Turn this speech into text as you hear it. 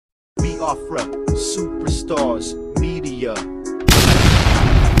Biafra, superstars, media.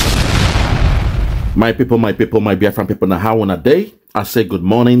 My people, my Biafran people, now how on a day? I say good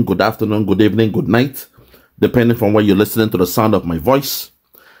morning, good afternoon, good evening, good night, depending from where you're listening to the sound of my voice.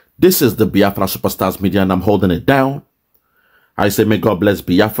 This is the Biafra Superstars Media, and I'm holding it down. I say may God bless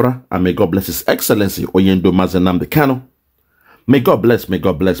Biafra, and may God bless His Excellency Oyendo Mazenam the Kano. May God bless, may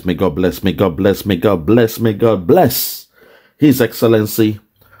God bless, may God bless, may God bless, may God bless, may God bless His Excellency,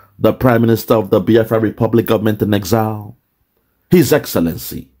 the Prime Minister of the Biafra Republic Government in Exile, His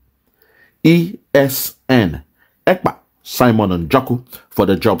Excellency ESN Ekpa Simon Njoku, for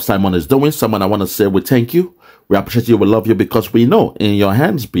the job Simon is doing. Simon, I want to say we thank you. We appreciate you. We love you because we know in your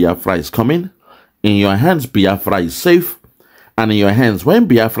hands Biafra is coming. In your hands Biafra is safe. And in your hands, when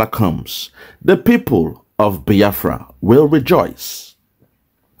Biafra comes, the people of Biafra will rejoice.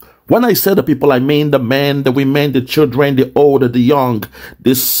 When I say the people, I mean the men, the women, the children, the old, the young,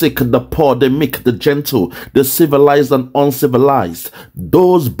 the sick, the poor, the meek, the gentle, the civilized and uncivilized,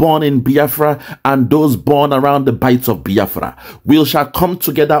 those born in Biafra and those born around the bites of Biafra. We shall come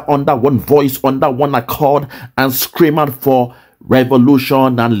together under one voice, under one accord, and scream out for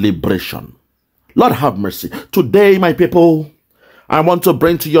revolution and liberation. Lord have mercy. Today, my people, I want to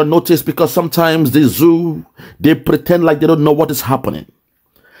bring to your notice, because sometimes the zoo, they pretend like they don't know what is happening.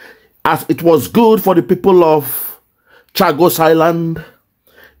 As it was good for the people of Chagos Island,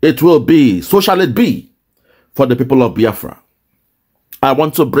 it will be, so shall it be for the people of Biafra. I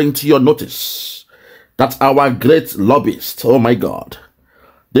want to bring to your notice that our great lobbyist, oh my God,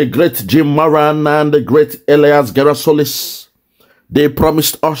 the great Jim Moran and the great Elias Gerasoulis, they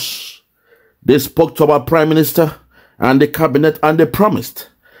promised us, they spoke to our Prime Minister and the cabinet, and they promised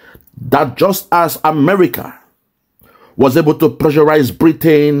that just as America was able to pressurize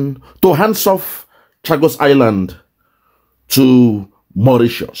Britain to hands off Chagos Island to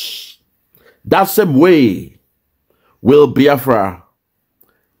Mauritius, that same way will Biafra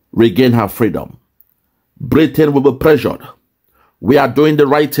regain her freedom. Britain will be pressured. We are doing the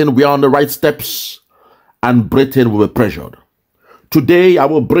right thing. We are on the right steps, and Britain will be pressured. Today, I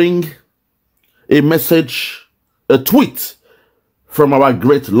will bring a message, a tweet from our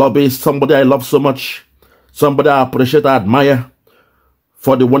great lobbyist, somebody I love so much, somebody I appreciate, I admire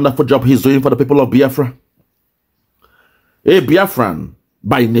for the wonderful job he's doing for the people of Biafra. A Biafran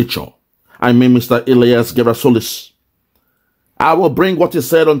by nature. I mean Mr. Elias Gerasoulis. I will bring what he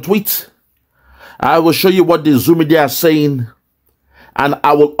said on tweet. I will show you what the Zoom media are saying. And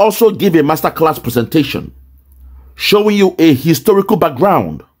I will also give a masterclass presentation showing you a historical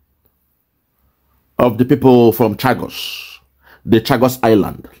background of the people from Chagos, the Chagos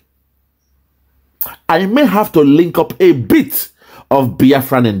Island. I may have to link up a bit of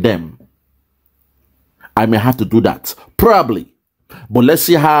Biafran in them. I may have to do that, probably. But let's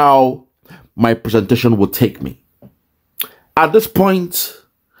see how my presentation will take me. At this point,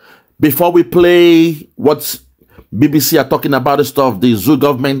 before we play what BBC are talking about, the stuff, the zoo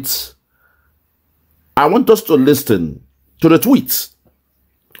government, I want us to listen to the tweets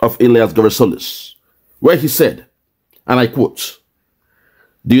of Elias Gerasoulis, where he said, and I quote,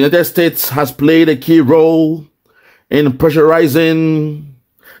 "The United States has played a key role in pressurizing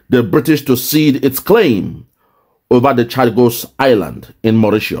the British to cede its claim over the Chagos Island in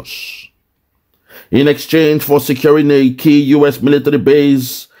Mauritius, in exchange for securing a key U.S. military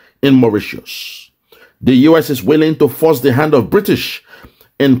base in Mauritius. The U.S. is willing to force the hand of British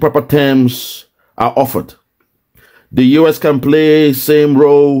in proper terms are offered. The U.S. can play same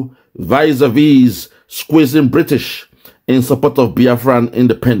role vis-a-vis squeezing British in support of Biafran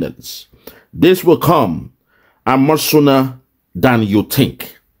independence. This will come and much sooner than you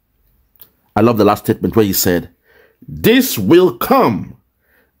think." I love the last statement where he said, "This will come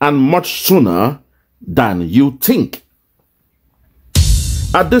and much sooner than you think."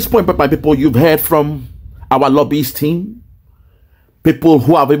 At this point, my people, you've heard from our lobbyist team, people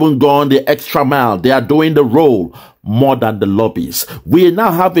who have even gone the extra mile. They are doing the role more than the lobbyists. We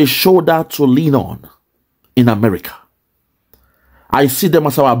now have a shoulder to lean on in America. I see them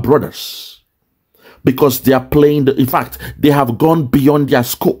as our brothers because they are playing, in fact, they have gone beyond their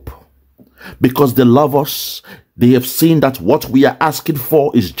scope because they love us. They have seen that what we are asking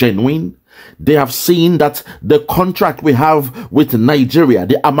for is genuine. They have seen that the contract we have with Nigeria,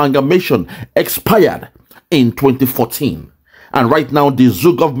 the amalgamation, expired in 2014. And right now, the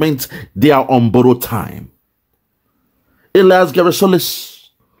zoo government, they are on borrowed time. Elias Gerasoulis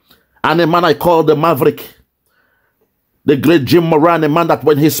and a man I call the Maverick, the great Jim Moran, a man that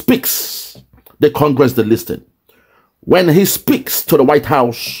when he speaks, the Congress, they listen. When he speaks to the White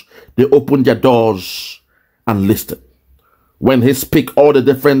House, they open their doors and listen. When he speak all the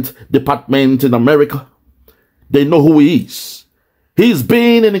different departments in America, they know who he is. He's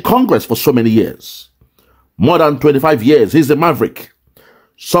been in Congress for so many years. More than 25 years. He's a maverick.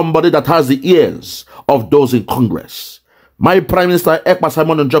 Somebody that has the ears of those in Congress. My Prime Minister, Ekpa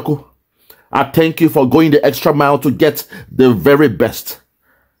Simon Njoku, I thank you for going the extra mile to get the very best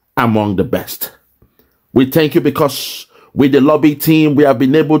among the best. We thank you because with the lobby team, we have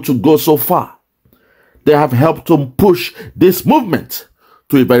been able to go so far. They have helped to push this movement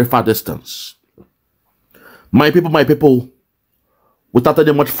to a very far distance. My people, without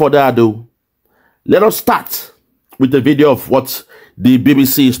any much further ado, let us start with the video of what the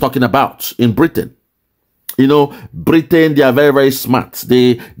BBC is talking about in Britain. You know, Britain, they are very, very smart.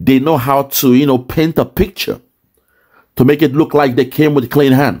 They know how to, you know, paint a picture to make it look like they came with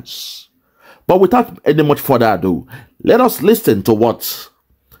clean hands. But without any much further ado, let us listen to what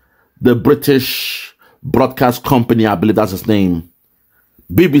the British broadcast company, I believe that's its name,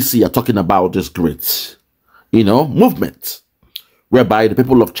 BBC, are talking about this great, you know, movement whereby the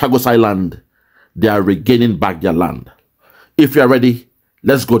people of Chagos Island, they are regaining back their land. If you are ready,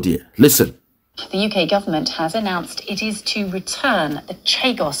 let's go there. Listen. The UK government has announced it is to return the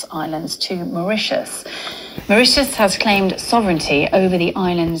Chagos Islands to Mauritius. Mauritius has claimed sovereignty over the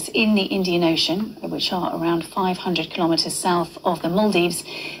islands in the Indian Ocean, which are around 500 kilometres south of the Maldives,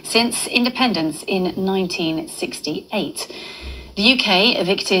 since independence in 1968. The UK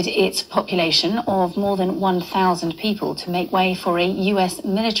evicted its population of more than 1,000 people to make way for a US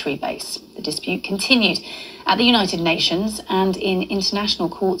military base. The dispute continued at the United Nations and in international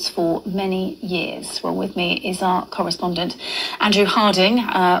courts for many years. Well, with me is our correspondent, Andrew Harding,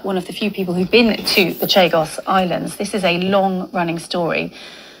 one of the few people who've been to the Chagos Islands. This is a long-running story.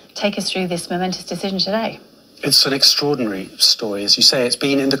 Take us through this momentous decision today. It's an extraordinary story, as you say. It's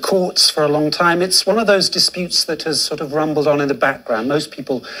been in the courts for a long time. It's one of those disputes that has sort of rumbled on in the background. Most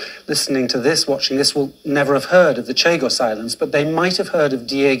people listening to this, watching this, will never have heard of the Chagos Islands, but they might have heard of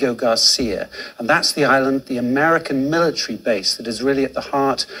Diego Garcia. And that's the island, the American military base that is really at the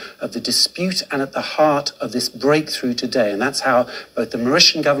heart of the dispute and at the heart of this breakthrough today. And that's how both the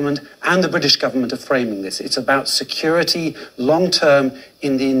Mauritian government and the British government are framing this. It's about security, long-term,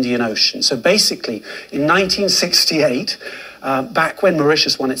 in the Indian Ocean. So basically, in 1968, back when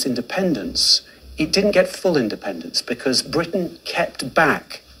Mauritius won its independence, it didn't get full independence because Britain kept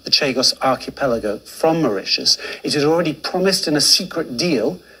back the Chagos archipelago from Mauritius. It had already promised in a secret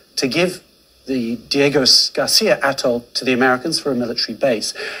deal to give the Diego Garcia atoll to the Americans for a military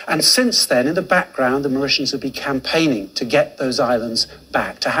base. And since then, in the background, the Mauritians have been campaigning to get those islands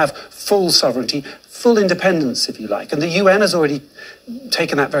back, to have full sovereignty, full independence, if you like. And the UN has already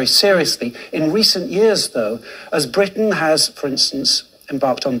taken that very seriously. In recent years, though, as Britain has, for instance,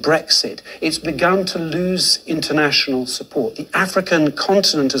 embarked on Brexit, it's begun to lose international support. The African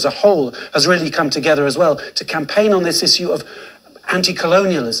continent as a whole has really come together as well to campaign on this issue of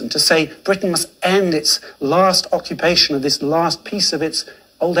anti-colonialism, to say Britain must end its last occupation of this last piece of its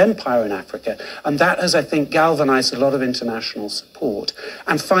old empire in Africa. And that has, I think, galvanized a lot of international support.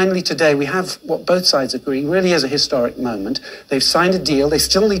 And finally, today, we have what both sides agree really is a historic moment. They've signed a deal. They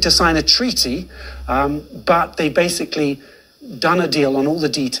still need to sign a treaty, but they basically done a deal on all the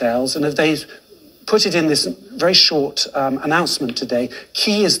details. And if they've put it in this very short announcement today,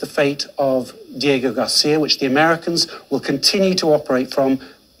 key is the fate of Diego Garcia, which the Americans will continue to operate from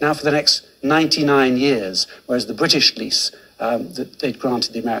now for the next 99 years, whereas the British lease that they'd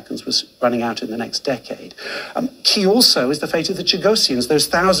granted the Americans was running out in the next decade. Key also is the fate of the Chagosians, those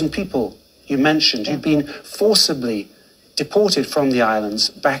 1,000 people you mentioned who'd been forcibly deported from the islands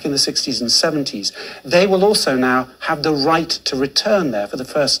back in the 60s and 70s. They will also now have the right to return there for the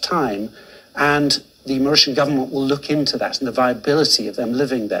first time, and the Mauritian government will look into that and the viability of them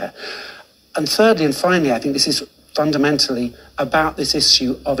living there. And thirdly and finally, I think this is fundamentally about this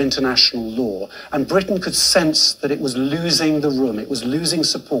issue of international law. And Britain could sense that it was losing the room, it was losing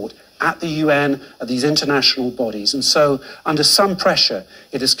support at the UN, at these international bodies. And so, under some pressure,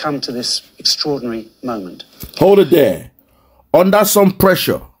 it has come to this extraordinary moment. Hold it there. Under some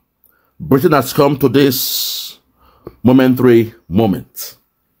pressure, Britain has come to this momentary moment.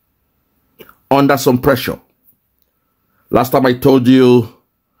 Under some pressure. Last time I told you,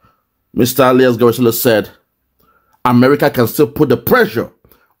 Mr. Elias Gerasoulis said, America can still put the pressure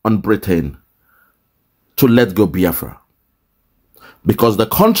on Britain to let go Biafra. Because the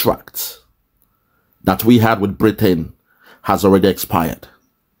contract that we had with Britain has already expired.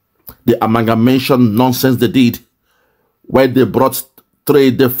 The amalgamation nonsense they did, where they brought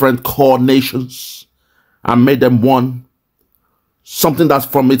 3 different core nations and made them one, something that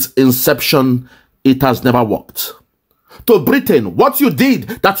from its inception, it has never worked. to Britain, what you did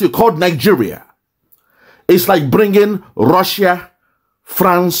that you called Nigeria, is like bringing Russia,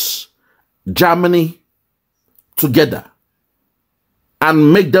 France, Germany together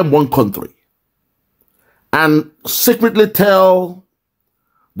and make them one country and secretly tell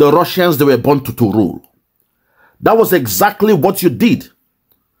the Russians they were born to rule. That was exactly what you did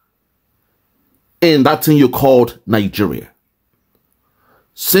in that thing you called Nigeria.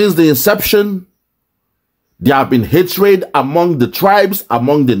 Since the inception, there have been hatred among the tribes,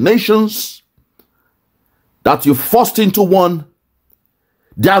 among the nations, that you forced into one.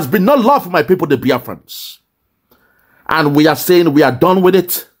 There has been no love for my people, the Biafrans. And we are saying we are done with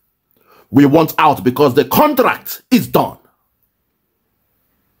it. We want out because the contract is done.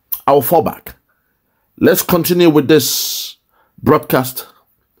 I will fall back. Let's continue with this broadcast.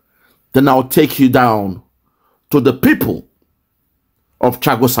 Then I'll take you down to the people of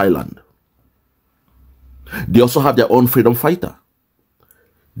Chagos Island. They also have their own freedom fighter.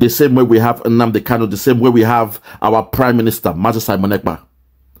 The same way we have Nnamdi Kanu, the same way we have our Prime Minister, Mazi Simon Ekpa.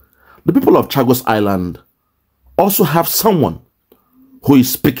 The people of Chagos Island also have someone who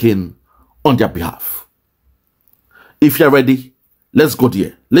is speaking on their behalf. If you're ready, let's go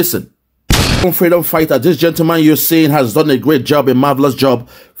there. Listen. Freedom fighter, this gentleman you're seeing has done a great job, a marvelous job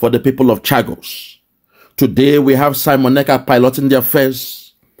for the people of Chagos. Today we have Simon Ekpa piloting the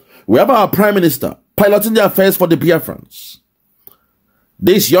affairs. We have our Prime Minister piloting the affairs for the Biafrans.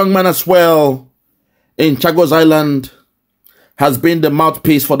 This young man as well in Chagos Island has been the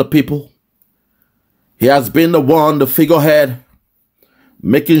mouthpiece for the people. He has been the one, the figurehead,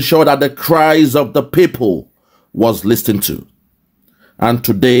 making sure that the cries of the people was listened to. And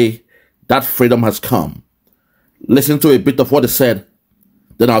today, that freedom has come. Listen to a bit of what he said,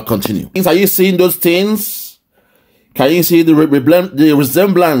 then I'll continue. Are you seeing those things? Can you see the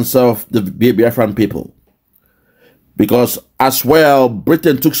resemblance of the Biafran people? Because as well,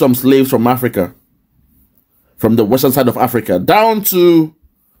 Britain took some slaves from Africa, from the western side of Africa, down to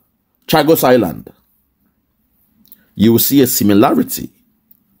Chagos Island. You will see a similarity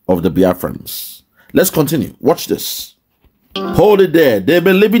of the Biafrans. Let's continue. Watch this. Hold it there. They've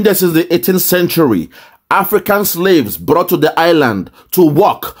been living there since the 18th century. African slaves brought to the island to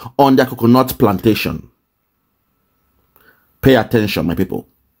work on their coconut plantation. Pay attention, my people.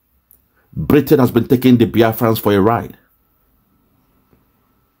 Britain has been taking the Biafrans for a ride.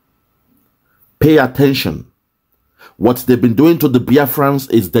 Pay attention. What they've been doing to the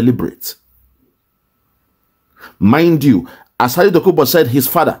Biafrans is deliberate. Mind you, as Hari Dokubo said, his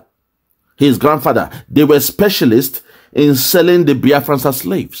father, his grandfather, they were specialists in selling the Biafrans as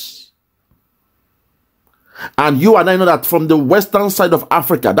slaves. And you and I know that from the western side of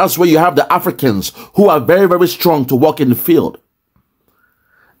Africa, that's where you have the Africans who are very, very strong to work in the field.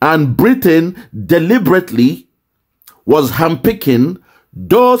 And Britain deliberately was handpicking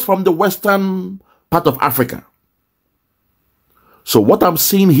those from the western part of Africa. So what I'm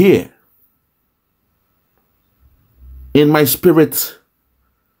seeing here, in my spirit,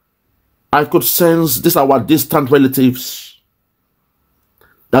 I could sense these are our distant relatives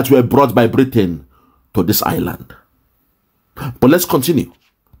that were brought by Britain to this island. But let's continue.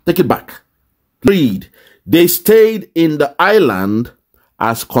 Take it back. Read. They stayed in the island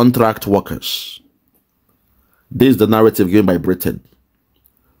as contract workers. This is the narrative given by Britain.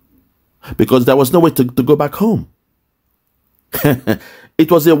 Because there was no way to go back home. It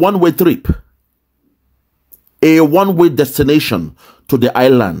was a one-way trip. A one-way destination to the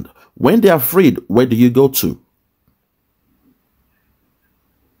island. When they are freed, where do you go to?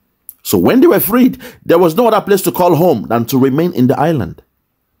 So when they were freed, there was no other place to call home than to remain in the island.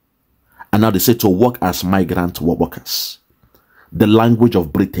 And now they say to work as migrant workers. The language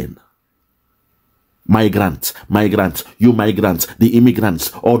of Britain. Migrants, you migrants, the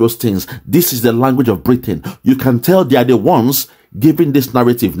immigrants, all those things. This is the language of Britain. You can tell they are the ones giving this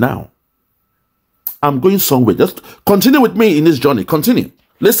narrative now. I'm going somewhere. Just continue with me in this journey. Continue.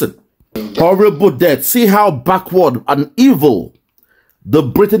 Listen. Horrible death. See how backward and evil the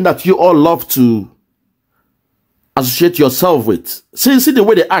Britain that you all love to associate yourself with. See the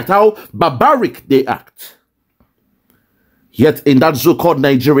way they act, how barbaric they act. Yet in that zoo called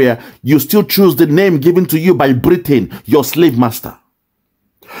Nigeria, you still choose the name given to you by Britain, your slave master.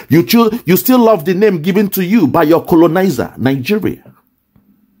 You still love the name given to you by your colonizer, Nigeria.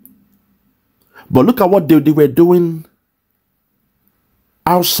 But look at what they were doing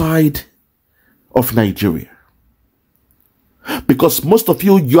outside of Nigeria. Because most of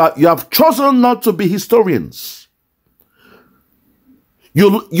you have chosen not to be historians.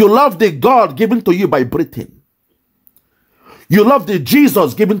 You love the God given to you by Britain. You love the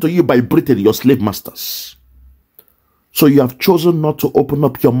Jesus given to you by Britain, your slave masters. So you have chosen not to open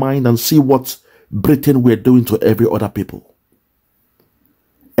up your mind and see what Britain were doing to every other people,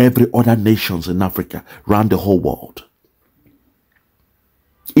 every other nations in Africa, around the whole world.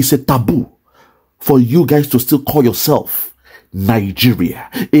 It's a taboo for you guys to still call yourself Nigeria,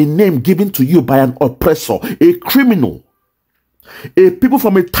 a name given to you by an oppressor, a criminal, a people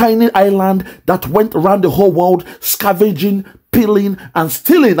from a tiny island that went around the whole world scavenging, pilling, and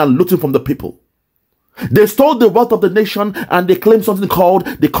stealing and looting from the people. They stole the wealth of the nation and they claimed something called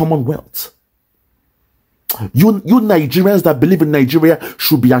the Commonwealth. You Nigerians that believe in Nigeria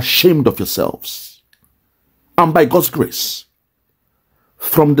should be ashamed of yourselves. And by God's grace,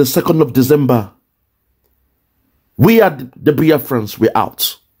 from the 2nd of December, we are the Biafrans, we're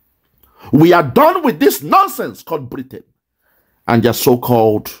out. We are done with this nonsense called Britain and their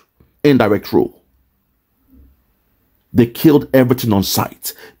so-called indirect rule. They killed everything on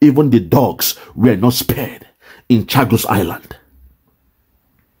sight. Even the dogs were not spared in Chagos Island.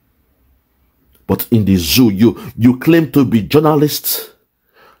 But in the zoo, you claim to be journalists.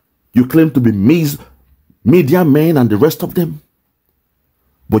 You claim to be media men and the rest of them.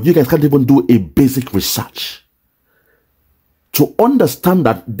 But you guys can't even do a basic research to understand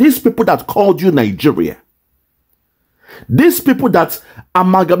that these people that called you Nigeria, these people that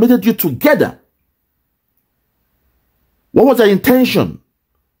amalgamated you together, what was their intention?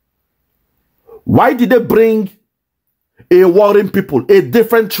 Why did they bring a warring people, a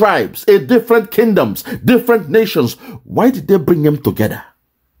different tribes, a different kingdoms, different nations? Why did they bring them together?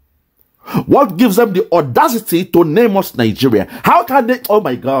 What gives them the audacity to name us Nigeria? How can they? Oh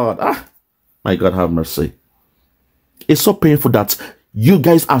my God. My God, have mercy. It's so painful that you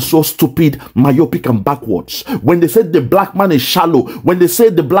guys are so stupid, myopic, and backwards. When they say the black man is shallow, when they say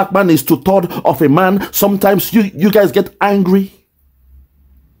the black man is two-thirds of a man, sometimes you guys get angry.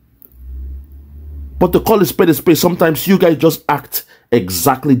 But to call a spade, sometimes you guys just act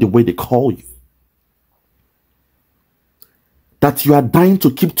exactly the way they call you. That you are dying to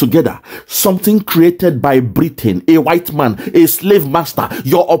keep together something created by Britain, a white man, a slave master,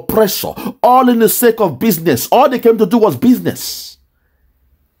 your oppressor, all in the sake of business. All they came to do was business.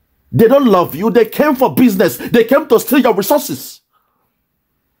 They don't love you. They came for business. They came to steal your resources.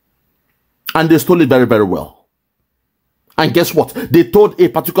 And they stole it very, very well. And guess what? They told a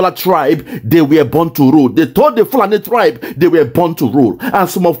particular tribe they were born to rule. They told the Fulani tribe they were born to rule. And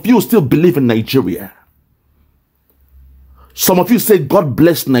some of you still believe in Nigeria. Some of you say, God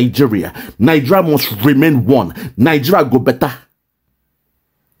bless Nigeria. Nigeria must remain one. Nigeria go better.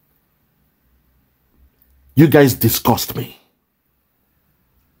 You guys disgust me.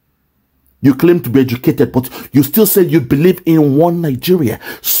 You claim to be educated, but you still say you believe in one Nigeria.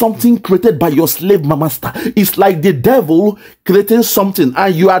 Something created by your slave master. It's like the devil creating something,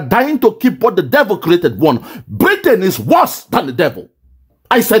 and you are dying to keep what the devil created one. Britain is worse than the devil.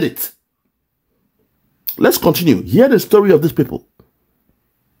 I said it. Let's continue. Hear the story of these people.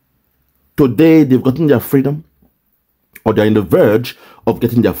 Today, they've gotten their freedom, or they're in the verge of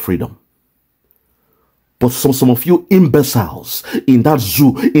getting their freedom. But some of you imbeciles in that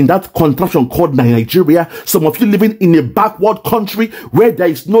zoo, in that contraption called Nigeria, some of you living in a backward country where there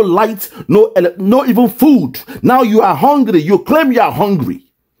is no light, no even food. Now you are hungry. You claim you are hungry.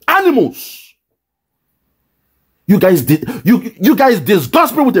 Animals. You guys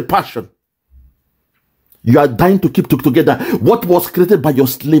disgust me with a passion. You are dying to keep together what was created by your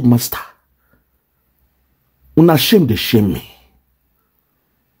slave master. Una shame, they shame me.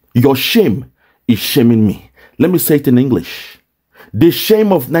 Your shame is shaming me. Let me say it in English. The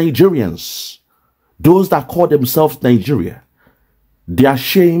shame of Nigerians, those that call themselves Nigeria, their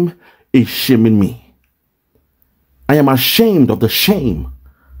shame is shaming me. I am ashamed of the shame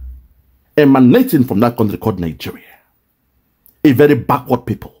emanating from that country called Nigeria. A very backward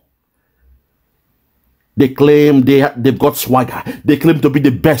people. They claim they've got swagger. They claim to be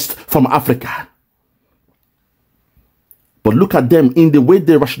the best from Africa. But look at them in the way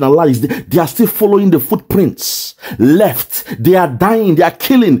they rationalize. They are still following the footprints left. They are dying. They are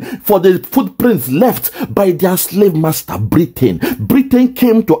killing for the footprints left by their slave master, Britain. Britain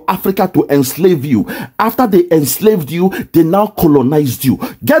came to Africa to enslave you. After they enslaved you, they now colonized you.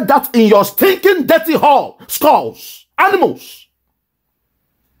 Get that in your stinking dirty skulls. Animals.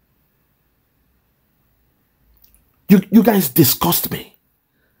 You guys disgust me.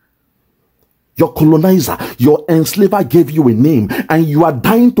 Your colonizer, your enslaver gave you a name, and you are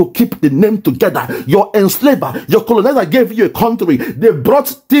dying to keep the name together. Your enslaver, your colonizer gave you a country. They brought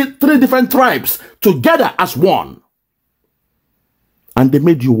three different tribes together as one. And they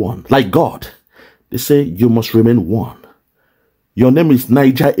made you one, like God. They say you must remain one. Your name is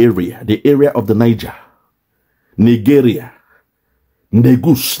Niger area, the area of the Niger. Nigeria,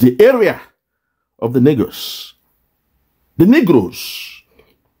 Negus, the area of the Negroes. The Negroes.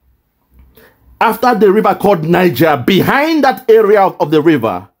 After the river called Niger, behind that area of the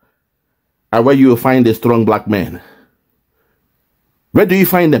river, are where you will find the strong black men. Where do you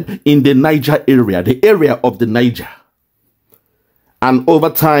find them? In the Niger area, the area of the Niger. And over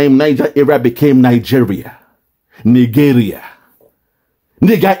time, Niger area became Nigeria, Nigeria,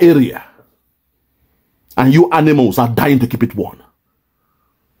 Niger area. And you animals are dying to keep it one.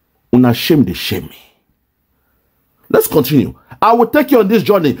 Una shame, they shame me. Let's continue. I will take you on this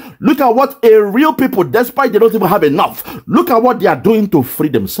journey. Look at what a real people, despite they don't even have enough, look at what they are doing to free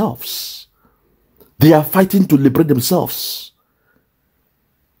themselves. They are fighting to liberate themselves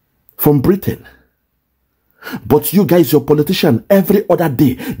from Britain. But you guys, your politician, every other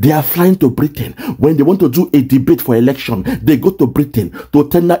day, they are flying to Britain. When they want to do a debate for election, they go to Britain to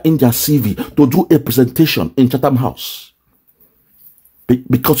tender in their CV, to do a presentation in Chatham House.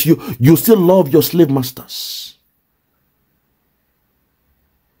 Because you still love your slave masters.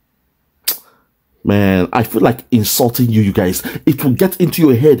 Man, I feel like insulting you guys. It will get into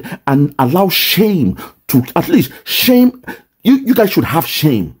your head and allow shame to, at least shame. You guys should have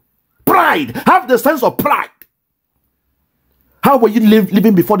shame. Pride. Have the sense of pride. How were you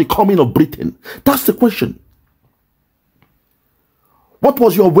living before the coming of Britain? That's the question. What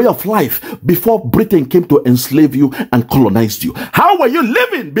was your way of life before Britain came to enslave you and colonized you? How were you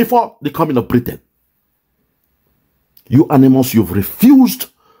living before the coming of Britain? You animals, you've refused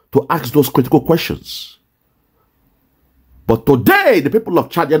to ask those critical questions. But today, the people of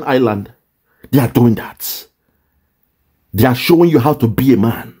Chadian Island, they are doing that. They are showing you how to be a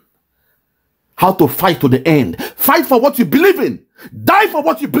man. How to fight to the end. Fight for what you believe in. Die for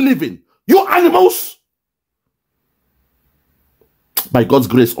what you believe in. You animals. By God's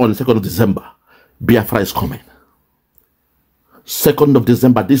grace, on the 2nd of December, Biafra is coming. 2nd of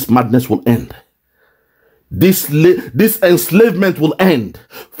December, this madness will end. This enslavement will end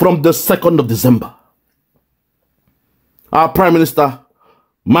from the 2nd of December. Our Prime Minister,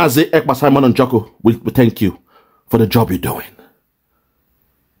 Mazi Ekpa Simon and Joko, we thank you for the job you're doing.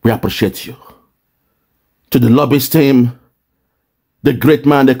 We appreciate you. To the lobbyist team, the great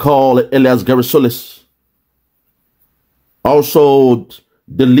man they call Elias Gerasoulis. Also,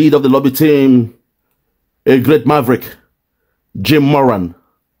 the lead of the lobby team, a great maverick, Jim Moran.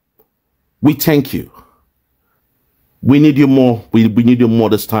 We thank you. We need you more. We need you more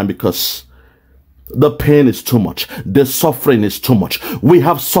this time because the pain is too much. The suffering is too much. We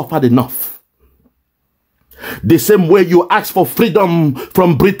have suffered enough. The same way you asked for freedom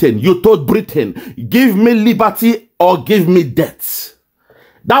from Britain, you told Britain, give me liberty or give me death.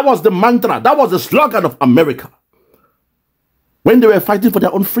 That was the mantra. That was the slogan of America. When they were fighting for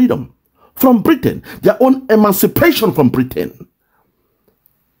their own freedom from Britain, their own emancipation from Britain.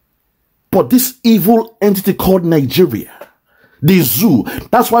 But this evil entity called Nigeria, the zoo,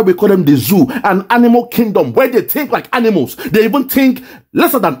 that's why we call them the zoo, an animal kingdom where they think like animals. They even think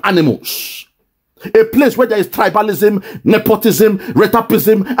lesser than animals. A place where there is tribalism, nepotism,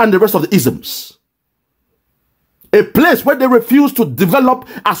 retapism, and the rest of the isms. A place where they refuse to develop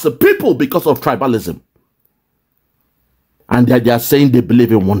as a people because of tribalism. And they are saying they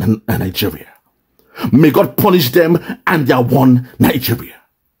believe in one Nigeria. May God punish them and their one Nigeria.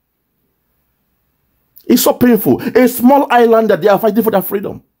 It's so painful. A small island that they are fighting for their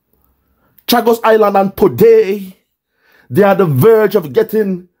freedom. Chagos Island, and today they are on the verge of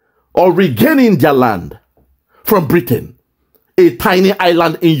getting or regaining their land from Britain. A tiny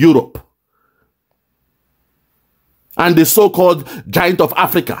island in Europe. And the so-called giant of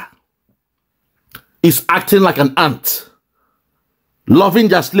Africa is acting like an ant, loving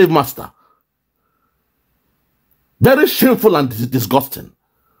their slave master. Very shameful and disgusting.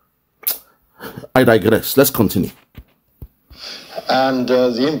 I digress. Let's continue. And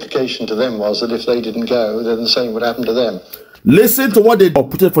the implication to them was that if they didn't go, then the same would happen to them. Listen to what they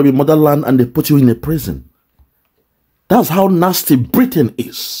uprooted from your motherland and they put you in a prison. That's how nasty Britain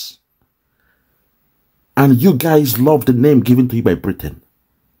is. And you guys love the name given to you by Britain.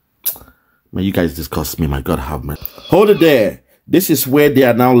 Man, you guys disgust me. My God, have mercy. Hold it there. This is where they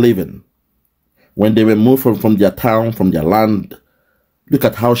are now living. When they were moved from their town, from their land, look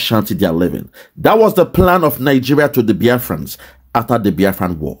at how shanty they are living. That was the plan of Nigeria to the Biafrans after the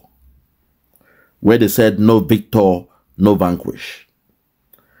Biafran War, where they said no victor, no vanquish.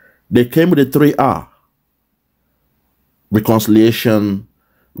 They came with the 3R. Reconciliation,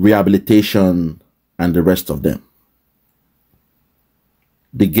 rehabilitation, and the rest of them.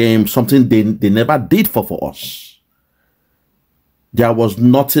 The game, something they never did for us. There was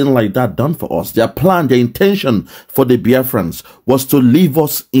nothing like that done for us. Their plan, their intention for the Biafrans was to leave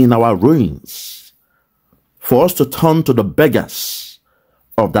us in our ruins, for us to turn to the beggars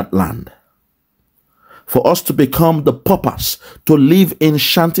of that land, for us to become the paupers, to live in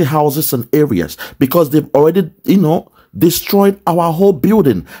shanty houses and areas, because they've already, destroyed our whole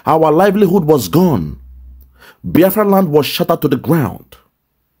building. Our livelihood was gone. Biafra land was shattered to the ground.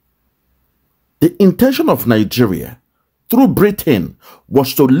 The intention of Nigeria through Britain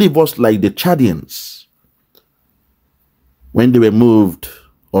was to leave us like the Chadians when they were moved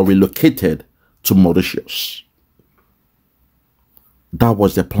or relocated to Mauritius. That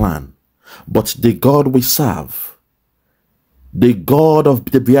was the plan. But the God we serve, the God of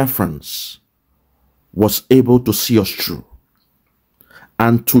the Biafrans, was able to see us through.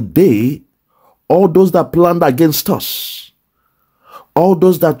 And today, all those that planned against us, all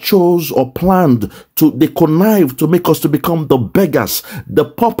those that chose or planned to, they connived to make us to become the beggars, the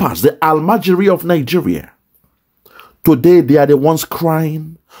paupers, the almajiri of Nigeria. Today, they are the ones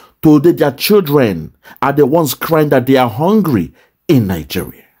crying. Today, their children are the ones crying that they are hungry in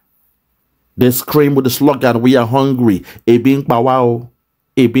Nigeria. They scream with the slogan, "We are hungry." Ebing Pawao.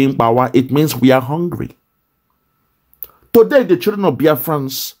 Ebing Pawa. It means we are hungry. Today, the children of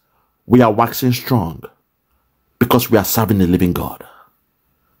Biafrans, we are waxing strong because we are serving the living God.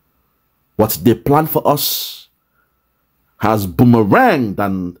 What they planned for us has boomeranged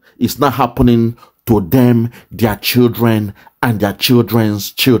and is not happening to them, their children, and their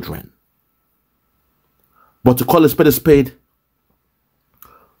children's children. But to call a spade,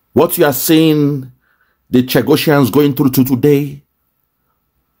 what you are seeing the Chagosians going through to today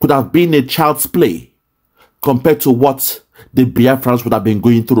could have been a child's play compared to what the Biafrans would have been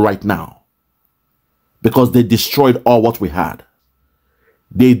going through right now. Because they destroyed all what we had.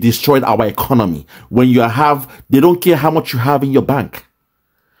 They destroyed our economy. When you have, they don't care how much you have in your bank.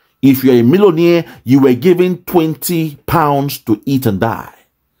 If you're a millionaire, you were given 20 pounds to eat and die.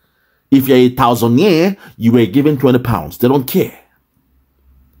 If you're a thousandaire, you were given 20 pounds. They don't care.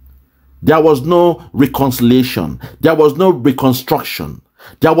 There was no reconciliation. There was no reconstruction.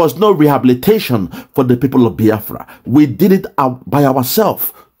 There was no rehabilitation for the people of Biafra. We did it by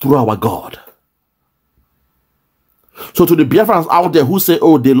ourselves through our God. So to the Biafrans out there who say,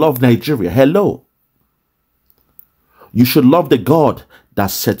 oh, they love Nigeria, hello. You should love the God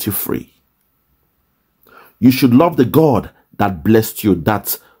that set you free. You should love the God that blessed you,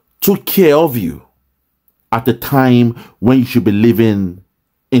 that took care of you at the time when you should be living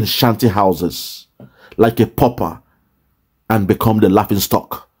in shanty houses like a pauper and become the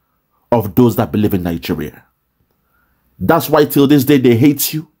laughingstock of those that believe in Nigeria. That's why till this day they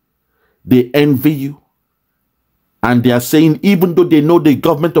hate you, they envy you, and they are saying even though they know the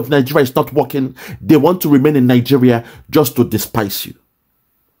government of Nigeria is not working, they want to remain in Nigeria just to despise you.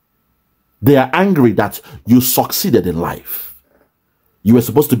 They are angry that you succeeded in life. You were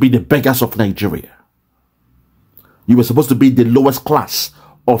supposed to be the beggars of Nigeria. You were supposed to be the lowest class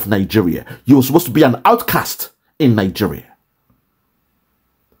of Nigeria. You were supposed to be an outcast in Nigeria.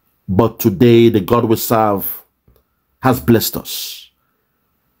 But today, the God we serve has blessed us.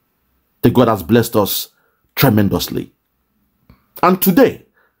 The God has blessed us tremendously. And today,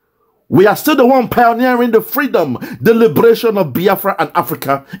 we are still the one pioneering the freedom, the liberation of Biafra and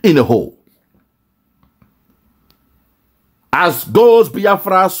Africa in a whole. As goes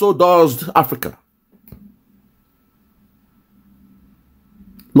Biafra, so does Africa.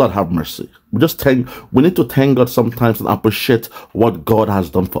 Lord have mercy. We need to thank God sometimes and appreciate what God has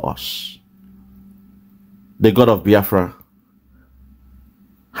done for us. The God of Biafra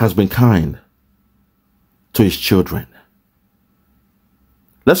has been kind to his children.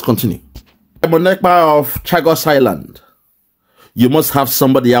 Let's continue. Ekpa of Chagos Island. You must have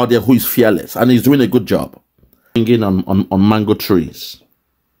somebody out there who is fearless and is doing a good job hanging on mango trees.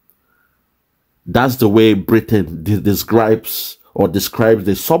 That's the way Britain describes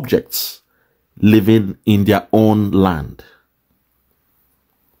the subjects living in their own land.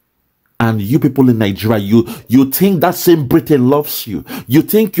 And you people in Nigeria, you think that same Britain loves you. You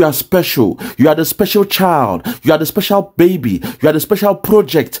think you are special. You are the special child. You are the special baby. You are the special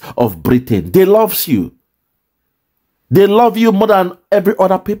project of Britain. They love you. They love you more than every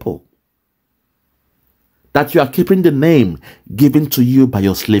other people. That you are keeping the name given to you by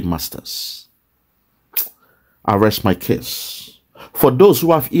your slave masters. I rest my case. For those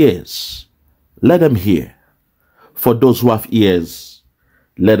who have ears, let them hear. For those who have ears,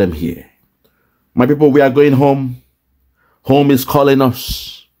 let them hear. My people, we are going home. Home is calling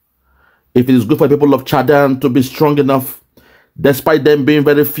us. If it is good for the people of Chadan to be strong enough, despite them being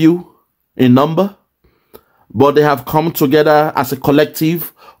very few in number, but they have come together as a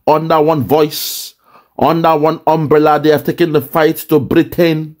collective under one voice, under one umbrella. They have taken the fight to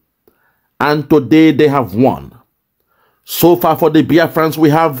Britain, and today they have won. So far for the Biafrans, we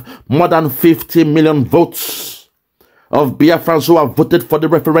have more than 50 million votes of Biafrans who have voted for the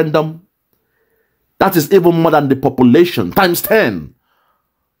referendum. That is even more than the population, times 10,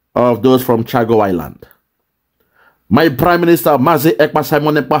 of those from Chagos Island. My Prime Minister, Mazi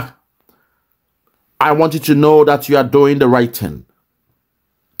Ekpa, I want you to know that you are doing the right thing.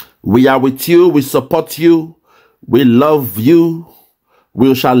 We are with you, we support you, we love you,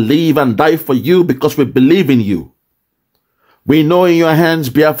 we shall live and die for you because we believe in you. We know in your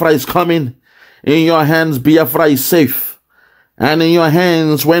hands Biafra is coming, in your hands Biafra is safe, and in your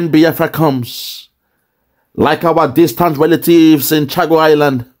hands when Biafra comes, like our distant relatives in Chagos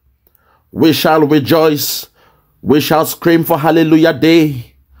Island, we shall rejoice, we shall scream for Hallelujah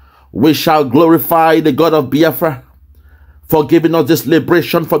Day, we shall glorify the God of Biafra for giving us this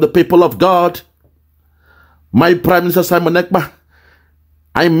liberation for the people of God. My Prime Minister Simon Ekpa,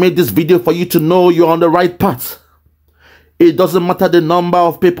 I made this video for you to know you're on the right path. It doesn't matter the number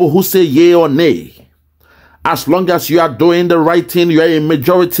of people who say yea or nay. As long as you are doing the right thing, you are a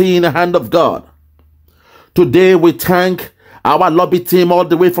majority in the hand of God. Today we thank our lobby team all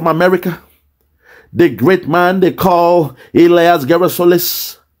the way from America. The great man they call Elias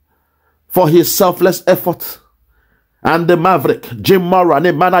Gerasoulis for his selfless effort. And the maverick, Jim Moran,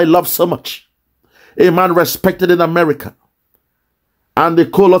 a man I love so much. A man respected in America. And the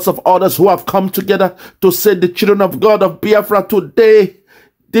cohorts of others who have come together to say the children of God of Biafra today,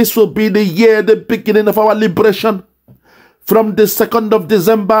 this will be the year, the beginning of our liberation. From the 2nd of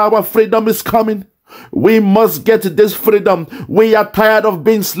December, our freedom is coming. We must get this freedom. We are tired of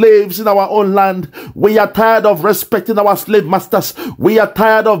being slaves in our own land. We are tired of respecting our slave masters. We are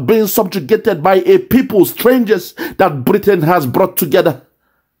tired of being subjugated by a people, strangers, that Britain has brought together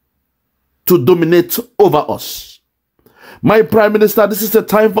to dominate over us. My Prime Minister, this is the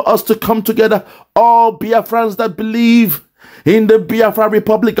time for us to come together. All Biafrans that believe in the Biafra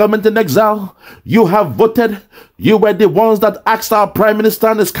Republic government in exile, you have voted. You were the ones that asked our Prime Minister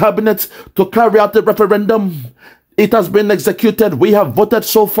and his cabinet to carry out the referendum. It has been executed. We have voted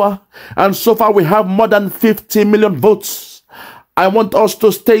so far, and so far we have more than 50 million votes. I want us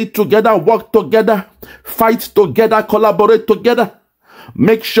to stay together, work together, fight together, collaborate together.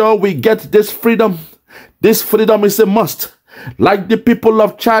 Make sure we get this freedom. This freedom is a must. Like the people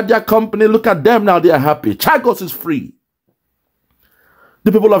of Chad, their company, look at them now, they are happy. Chagos is free.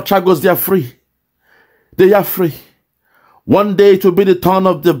 The people of Chagos, they are free. They are free. One day it will be the turn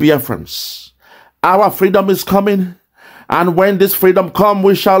of the Biafrans. Our freedom is coming. And when this freedom comes,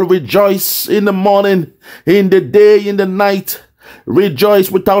 we shall rejoice in the morning, in the day, in the night.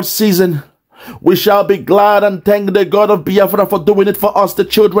 Rejoice without ceasing. We shall be glad and thank the God of Biafra for doing it for us, the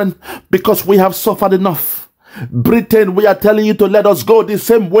children, because we have suffered enough. Britain, we are telling you to let us go the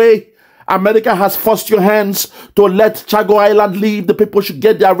same way America has forced your hands to let Chagos Island leave. The people should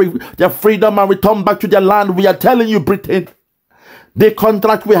get their freedom and return back to their land. We are telling you, Britain, the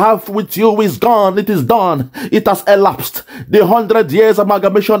contract we have with you is gone. It is done. It has elapsed. The 100 years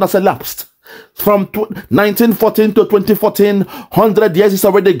amalgamation has elapsed. From 1914 to 2014, 100 years is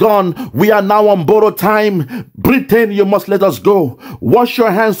already gone. We are now on borrowed time. Britain, you must let us go. Wash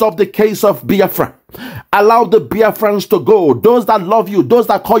your hands off the case of Biafra. Allow the Biafrans to go. Those that love you, those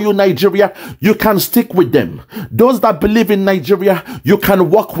that call you Nigeria, you can stick with them. Those that believe in Nigeria, you can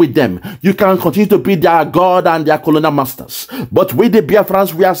walk with them. You can continue to be their God and their colonial masters. But with the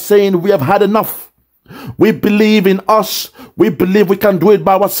Biafrans, we are saying we have had enough. We believe in us. We believe we can do it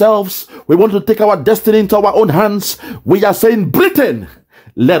by ourselves. We want to take our destiny into our own hands. We are saying, Britain,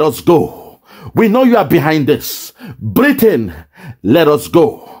 let us go. We know you are behind this. Britain, let us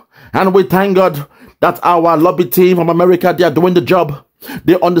go. And we thank God that our lobby team from America, they are doing the job.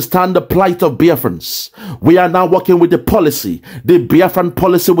 They understand the plight of Biafrans. We are now working with the policy, the Biafran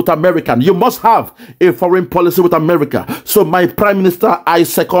policy with America. You must have a foreign policy with America. So my Prime Minister, I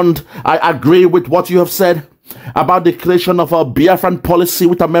agree with what you have said about the creation of a Biafran policy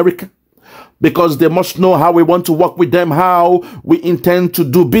with America. Because they must know how we want to work with them, how we intend to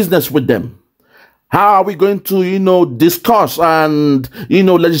do business with them. How are we going to, discuss and,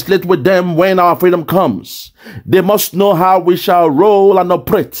 legislate with them when our freedom comes? They must know how we shall roll and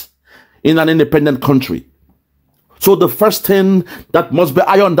operate in an independent country. So the first thing that must be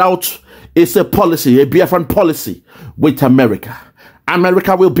ironed out is a policy, a Biafran policy with America.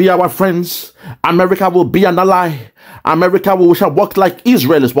 America will be our friends. America will be an ally. America we shall work like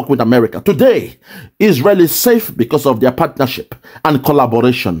Israel is working with America. Today, Israel is safe because of their partnership and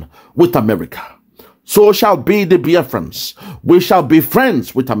collaboration with America. so shall be the Biafrans. We shall be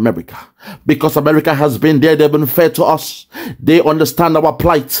friends with America because America has been there. They've been fair to us. They understand our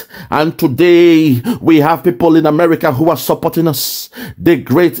plight. And today we have people in America who are supporting us. The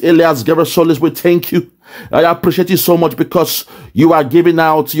great Elias Gerasoulis, we thank you. I appreciate you so much because you are giving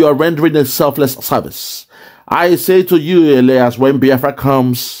out, you are rendering a selfless service. I say to you, Elias, when Biafra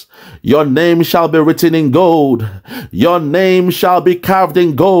comes, your name shall be written in gold. Your name shall be carved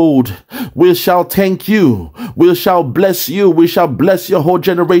in gold. We shall thank you. We shall bless you. We shall bless your whole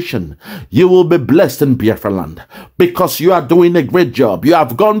generation. You will be blessed in Biafra land because you are doing a great job. You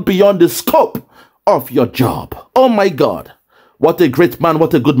have gone beyond the scope of your job. Oh my God. What a great man.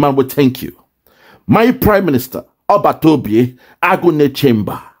 What a good man. We thank you. My Prime Minister, Obatobi Agune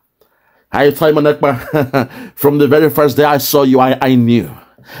Chamber. Hi, Simon Ekpa. From the very first day I saw you, I knew.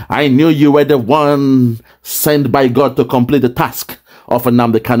 I knew you were the one sent by God to complete the task of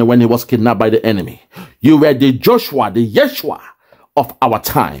Nnamdi Kanu when he was kidnapped by the enemy. You were the Joshua, the Yeshua of our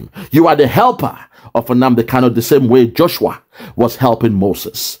time. You are the helper of Nnamdi Kanu the same way Joshua was helping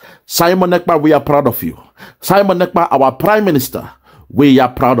Moses. Simon Ekpa, we are proud of you. Simon Ekpa, our Prime Minister, we are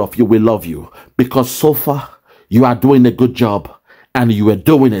proud of you. We love you because so far you are doing a good job and you are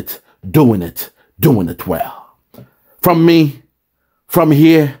doing it well. From me, from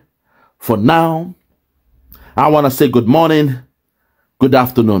here, for now, I want to say good morning, good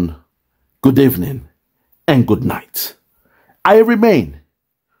afternoon, good evening, and good night. I remain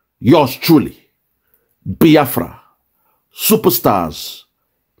yours truly, Biafra, Superstars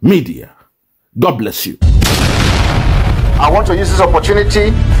Media. God bless you. I want to use this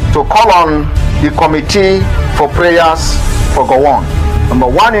opportunity to call on the committee for prayers for Gowon. Number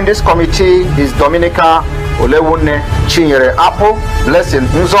one in this committee is Dominica Olewune Chinyere Apple, Blessing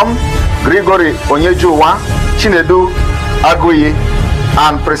Nzom, Gregory Onyejuwa, Chinedu Aguyi,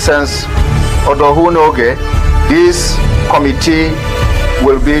 and Presence Odohunoge. This committee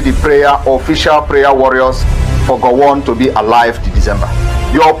will be the official prayer warriors for Gowon to be alive till December.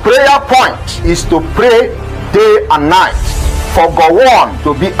 Your prayer point is to pray day and night for Gowon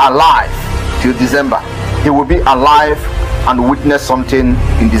to be alive till December. He will be alive and witness something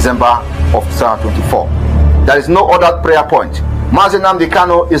in December of 2024. There is no other prayer point. Mazi Nnamdi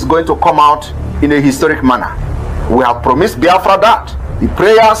Kanu is going to come out in a historic manner. We have promised Biafra that the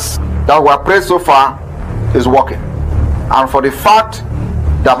prayers that were prayed so far is working. And for the fact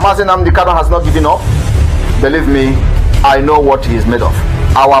that Mazi Nnamdi Kanu has not given up, believe me, I know what he is made of.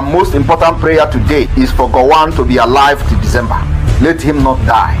 Our most important prayer today is for Gowon to be alive till December. Let him not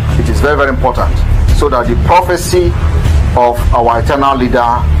die. It is very, very important so that the prophecy of our eternal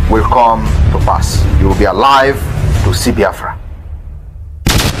leader will come to pass. You will be alive to see Biafra.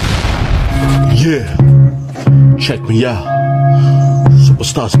 Yeah, check me out.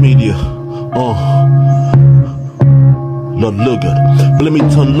 Superstars Media. Lord Logan,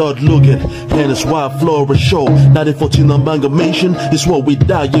 Bloomington, Lord Logan, and it's Wild Flora Show. 1914 amalgamation is what we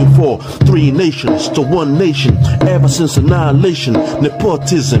dying for. 3 nations to 1 nation, ever since annihilation.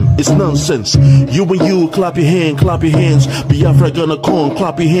 Nepotism is nonsense. You and you, clap your hands. Biafra gonna come,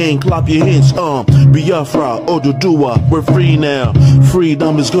 clap your hands. Biafra, Oduduwa, we're free now.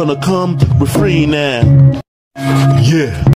 Freedom is gonna come, we're free now. Yeah.